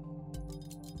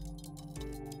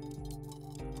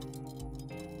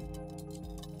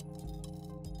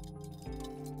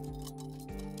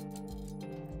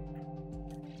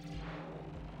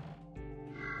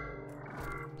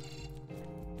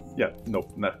 Yeah, no,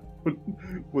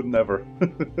 would never.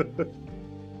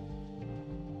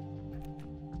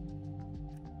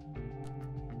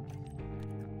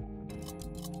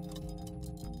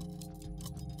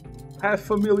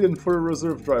 $500,000 for a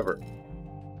reserve driver.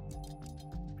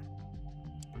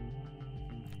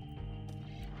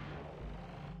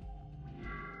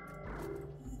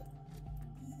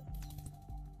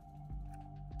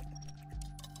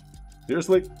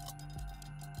 Seriously?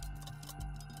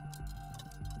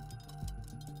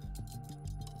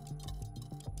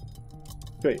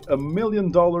 Okay, $1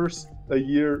 million a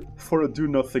year for a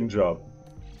do-nothing job.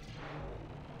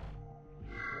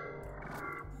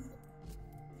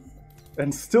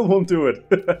 And still won't do it.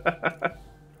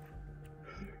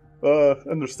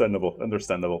 Understandable,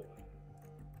 understandable.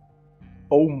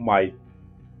 Oh my.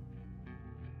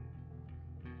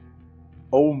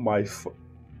 Oh my.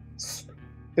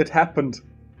 It happened.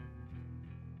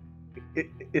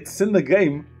 It's in the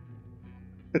game.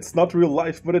 It's not real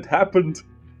life, but it happened.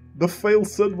 The fail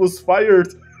son was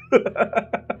fired.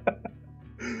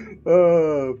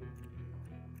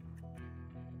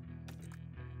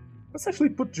 Let's actually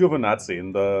put Giovinazzi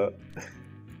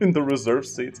in the reserve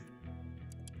seat.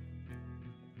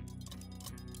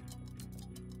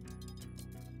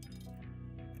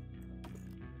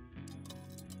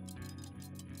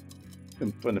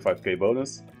 And 25k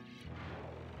bonus.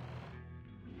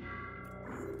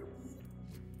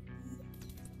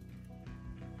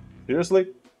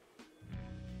 Seriously?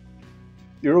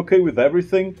 You're okay with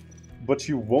everything, but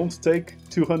you won't take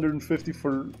 250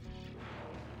 for...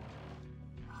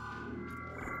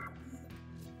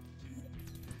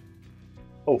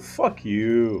 Oh, fuck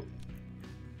you.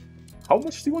 How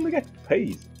much do you want to get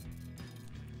paid?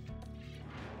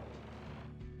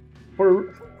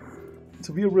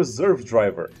 To be a reserve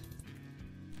driver?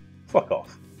 Fuck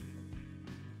off.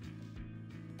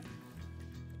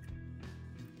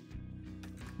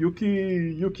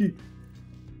 Yuki!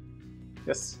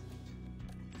 Yes.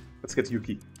 Let's get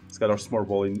Yuki. Let's get our small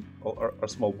boy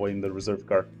in the reserve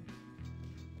car.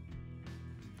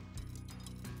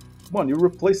 Come on, you're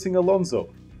replacing Alonso.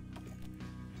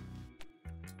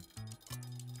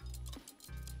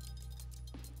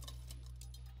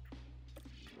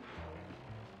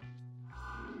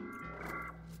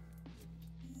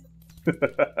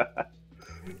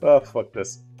 Oh, fuck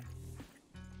this.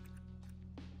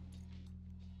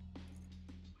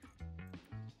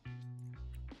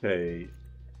 Hey.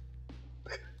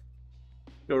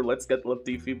 Sure, let's get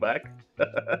Latifi back.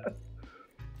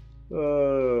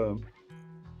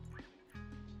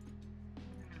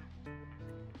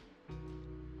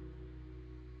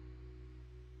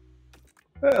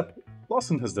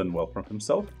 Lawson has done well for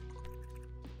himself.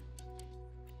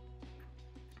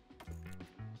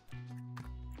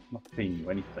 Not paying you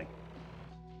anything.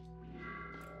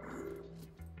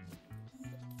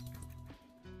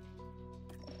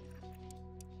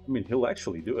 I mean, he'll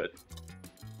actually do it.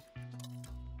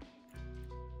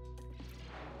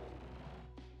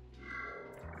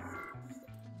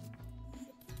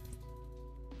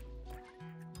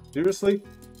 Seriously?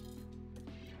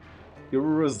 You're a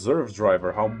reserve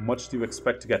driver. How much do you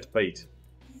expect to get paid?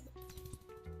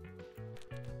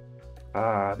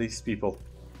 Ah, these people.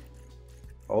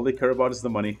 All they care about is the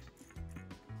money.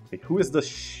 Okay, who is the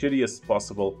shittiest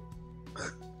possible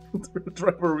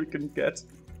driver we can get?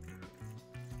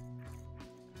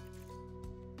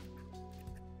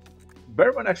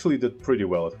 Behrman actually did pretty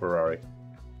well at Ferrari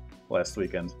last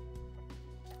weekend.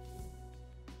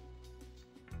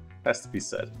 Has to be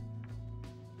said.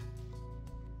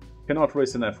 Cannot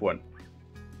race in F1.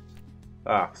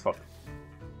 Ah, fuck.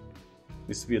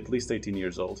 Needs to be at least 18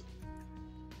 years old.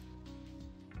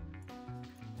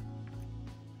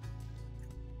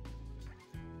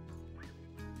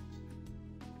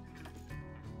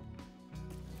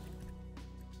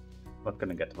 Not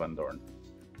gonna get Van Dorn.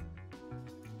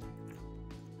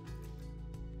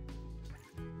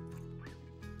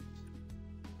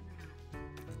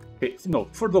 Okay, no,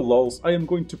 for the lulz, I am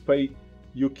going to pay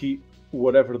Yuki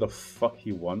whatever the fuck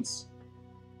he wants.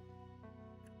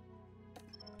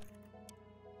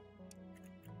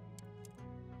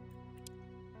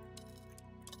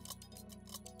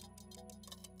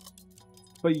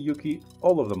 Pay Yuki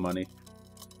all of the money.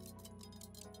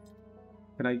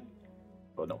 Can I...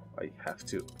 Oh no, I have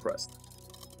to press.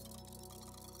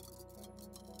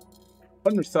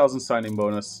 100,000 signing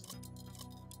bonus.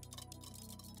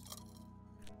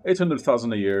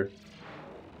 800,000 a year.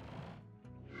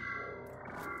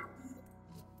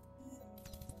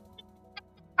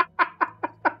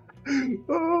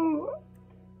 Oh,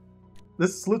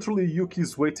 this is literally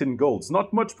Yuki's weight in golds.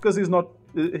 Not much because he's not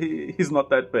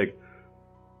that big.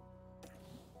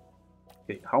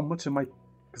 Okay, how much am I?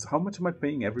 Because how much am I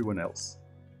paying everyone else?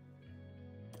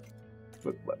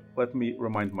 But let me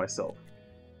remind myself.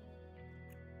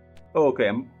 Oh, okay,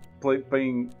 I'm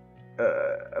paying.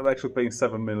 I'm actually paying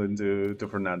 7 million to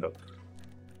Fernando.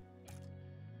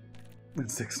 And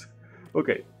 6.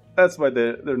 Okay, that's why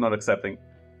they're not accepting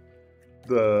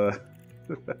the.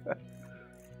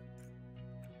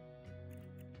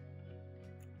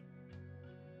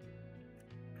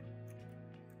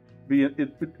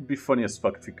 It'd be funny as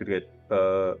fuck if you could get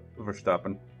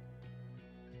Verstappen.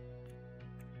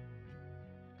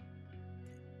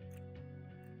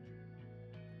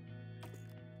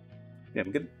 Yeah,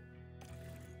 I'm good.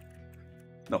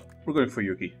 No, we're going for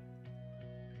Yuki.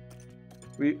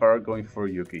 We are going for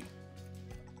Yuki.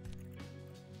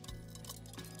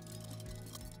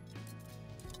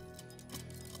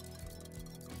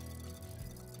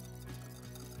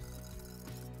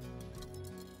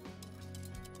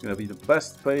 Gonna be the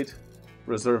best paid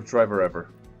reserve driver ever.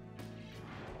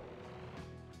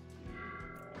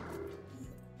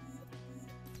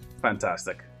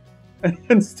 Fantastic.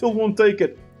 And still won't take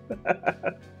it.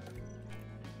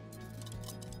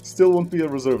 Still won't be a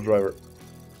reserve driver.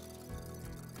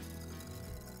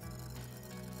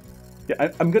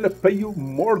 Yeah, I'm gonna pay you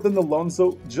more than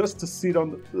Alonso just to sit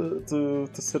on to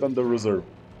sit on the reserve.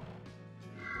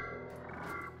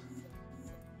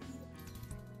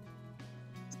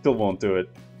 Still won't do it.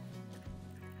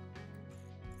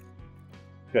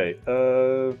 Okay,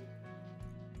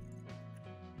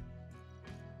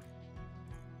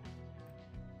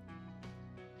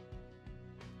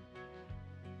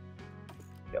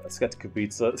 yeah, let's get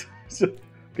Kubica.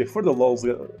 Okay, for the lulz,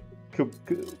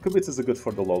 Kubica is a good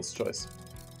for the lulz choice.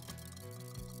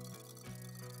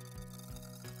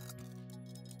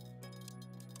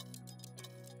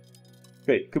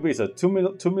 Okay, Kubica,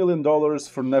 $2 million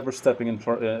for never stepping in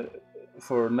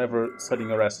for never setting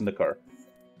your ass in the car.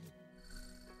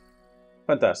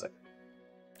 Fantastic.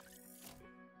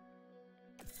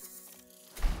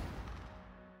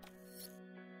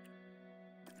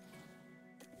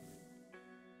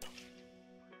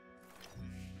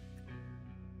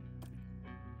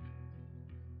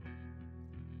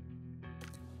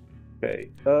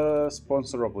 Okay,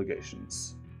 sponsor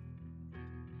obligations.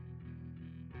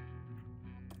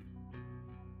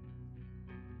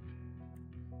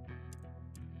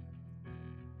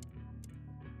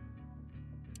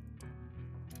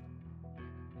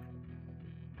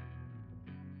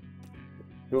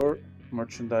 Your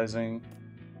merchandising.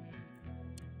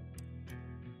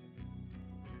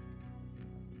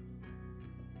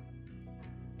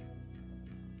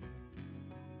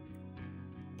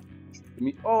 Give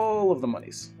me all of the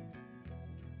monies.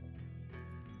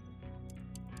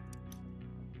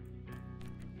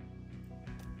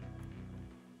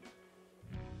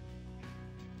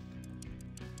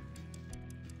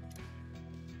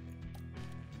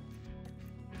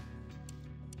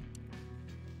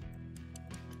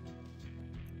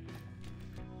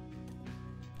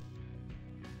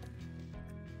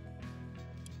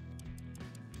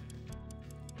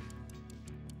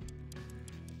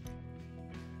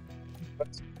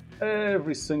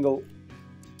 Every single...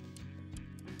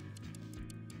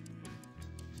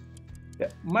 Yeah,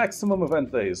 maximum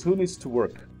event days. Who needs to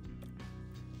work?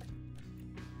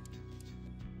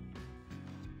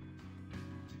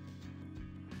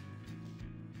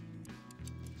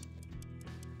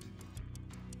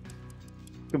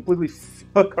 Completely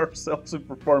fuck ourselves in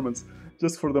performance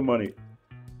just for the money.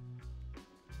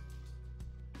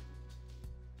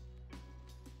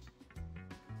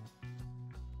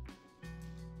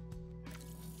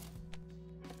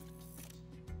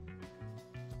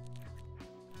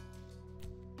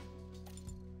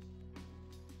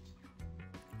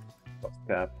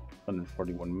 cap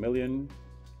 141 million.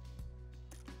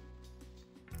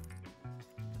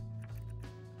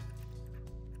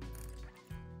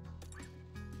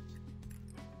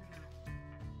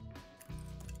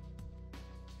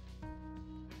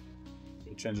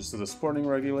 Changes to the sporting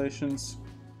regulations.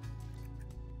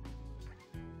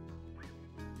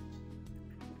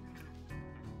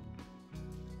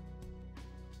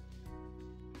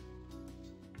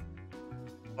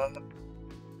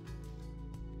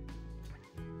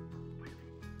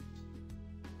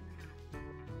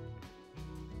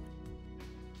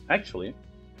 Actually,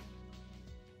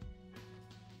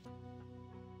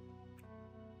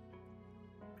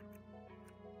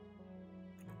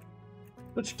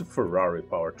 switch to Ferrari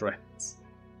powertrains.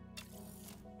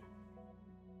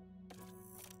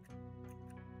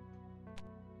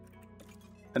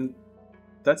 And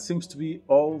that seems to be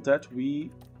all that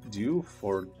we do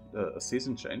for a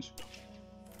season change.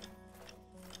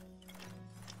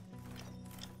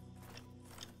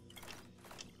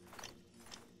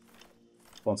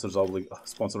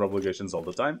 Sponsor obligations all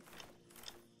the time.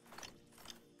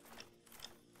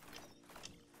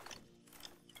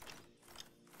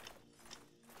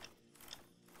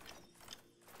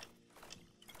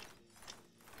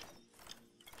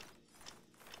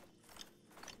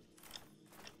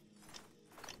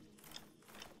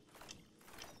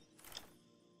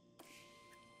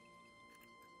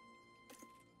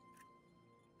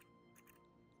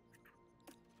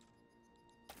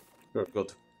 Go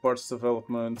to parts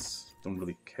development. Don't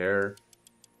really care.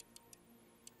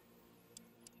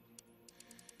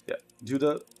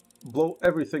 Yeah, blow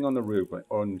everything on the rear wing,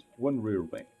 on one rear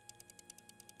wing,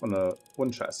 on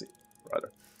one chassis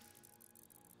rather.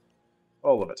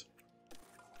 All of it.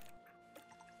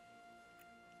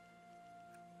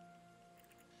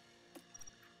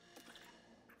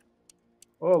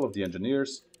 All of the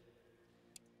engineers.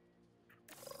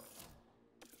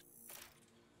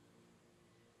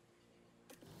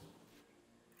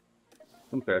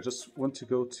 Okay, I just want to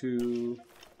go to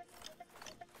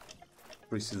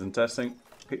pre-season testing.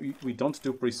 Okay, we don't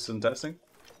do pre-season testing.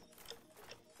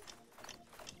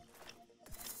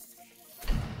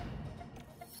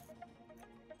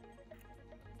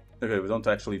 Okay, we don't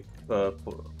actually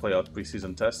play out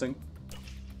pre-season testing.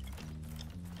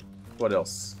 What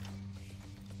else?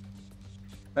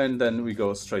 And then we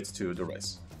go straight to the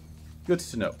race. Good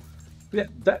to know. But yeah,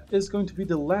 that is going to be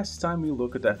the last time we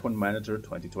look at F1 Manager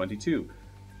 2022.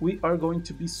 We are going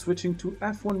to be switching to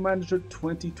F1 Manager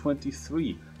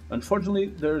 2023. Unfortunately,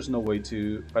 there's no way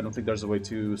to... I don't think there's a way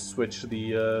to switch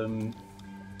the...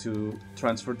 to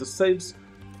transfer the saves.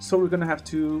 So we're gonna have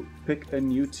to pick a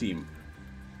new team.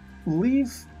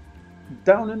 Leave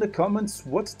down in the comments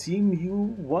what team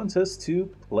you want us to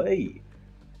play.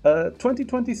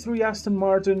 2023 Aston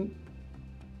Martin,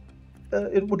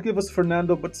 it would give us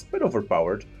Fernando, but it's a bit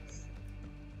overpowered.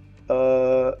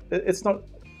 It's not.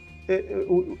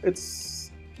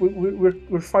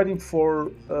 We're fighting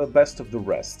for best of the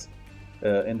rest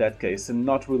in that case, and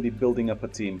not really building up a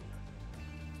team.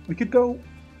 We could go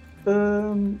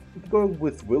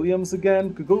with Williams again.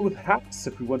 We could go with Haas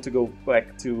if we want to go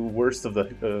back to worst of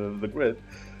the grid.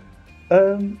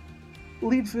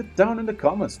 Leave it down in the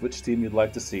comments which team you'd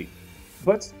like to see.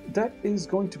 But that is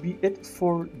going to be it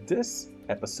for this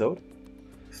episode.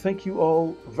 Thank you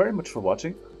all very much for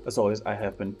watching. As always, I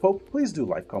have been Pope. Please do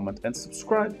like, comment, and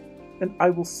subscribe. And I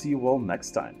will see you all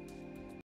next time.